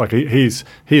almost like he is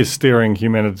steering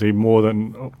humanity more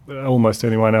than almost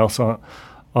anyone else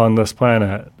on this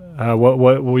planet.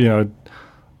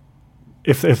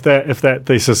 If that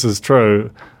thesis is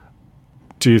true,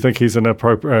 do you think he's an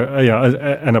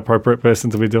appropriate person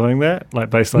to be doing that? Like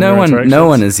based on your interactions? No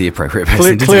one is the appropriate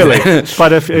person. Clearly, to do that.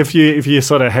 But if you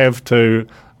sort of have to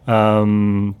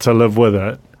live with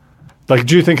it. Like,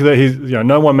 do you think that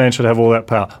no one man should have all that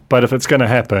power? But if it's going to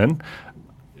happen,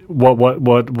 what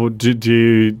do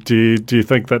you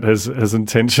think that his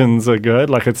intentions are good?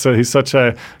 Like, he's such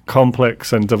a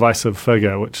complex and divisive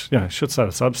figure, which should start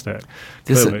a Substack.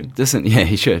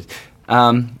 He should.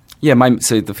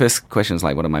 So the first question is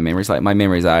like, what are my memories like? My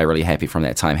memories are really happy from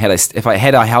that time. If I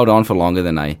had held on for longer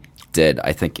than I did,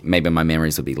 I think maybe my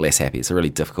memories would be less happy. It's a really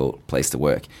difficult place to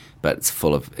work, but it's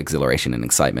full of exhilaration and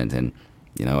excitement, and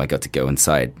I got to go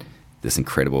inside this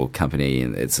incredible company,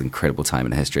 and it's an incredible time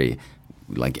in history,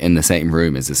 like in the same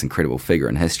room as this incredible figure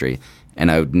in history,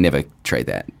 and I would never trade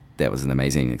that. That was an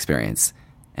amazing experience,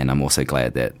 and I'm also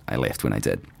glad that I left when I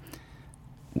did.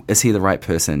 Is he the right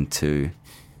person to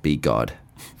be God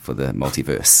for the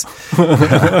multiverse?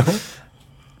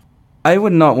 I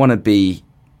would not want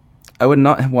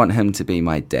him to be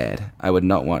my dad. I would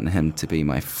not want him to be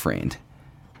my friend.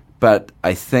 But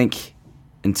I think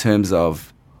in terms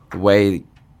of the way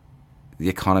the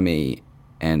economy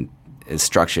is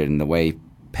structured and the way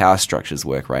power structures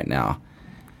work right now,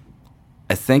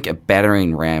 I think a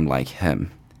battering ram like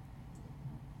him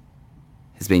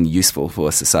has been useful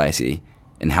for society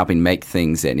in helping make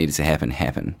things that needed to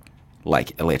happen,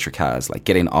 like electric cars, like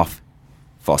getting off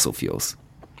fossil fuels.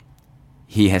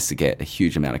 He has to get a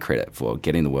huge amount of credit for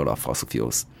getting the world off fossil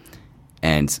fuels.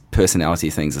 And personality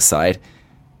things aside,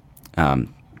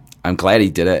 I'm glad he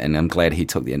did it, and I'm glad he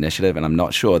took the initiative, and I'm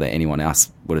not sure that anyone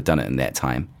else would have done it in that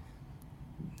time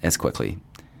as quickly.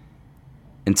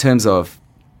 In terms of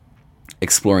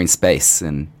exploring space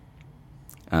and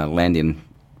landing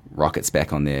rockets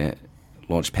back on their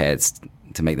launch pads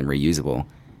to make them reusable,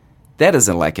 that is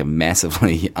a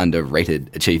massively underrated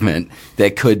achievement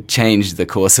that could change the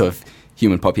course of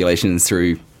human populations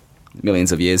through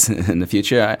millions of years in the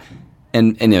future.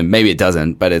 And maybe it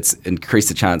doesn't, but it's increased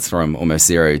the chance from almost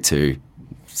zero to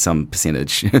some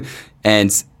percentage.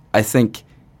 And I think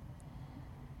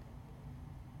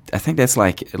that's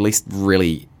at least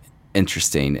really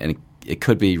interesting, and it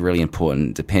could be really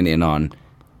important depending on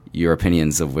your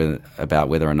opinions about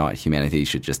whether or not humanity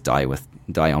should just die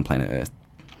on planet Earth.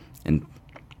 And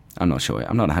I'm not sure.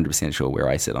 I'm not 100% sure where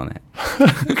I sit on that.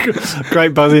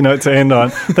 Great buzzy note to end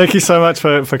on. Thank you so much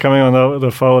for coming on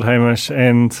the Fold, Hamish,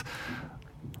 and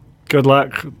good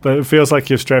luck. It feels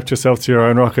like you've strapped yourself to your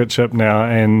own rocket ship now,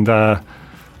 and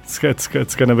it's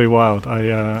going to be wild.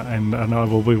 And I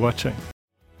will be watching.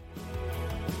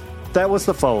 That was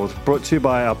The Fold, brought to you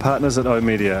by our partners at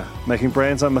oOh!media, making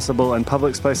brands unmissable and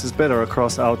public spaces better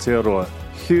across Aotearoa.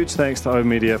 Huge thanks to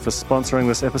oOh!media for sponsoring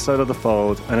this episode of The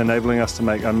Fold and enabling us to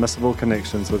make unmissable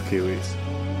connections with Kiwis.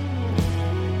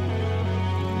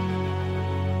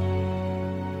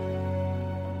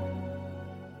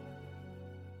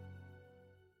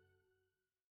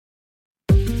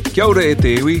 Kia ora e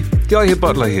te iwi, Te Aihe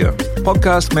Butler here,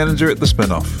 podcast manager at The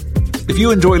Spinoff. If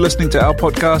you enjoy listening to our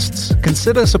podcasts,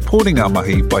 consider supporting our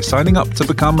mahi by signing up to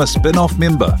become a Spinoff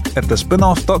member at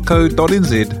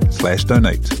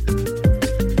thespinoff.co.nz/donate.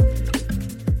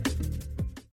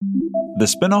 The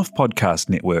Spinoff Podcast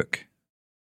Network.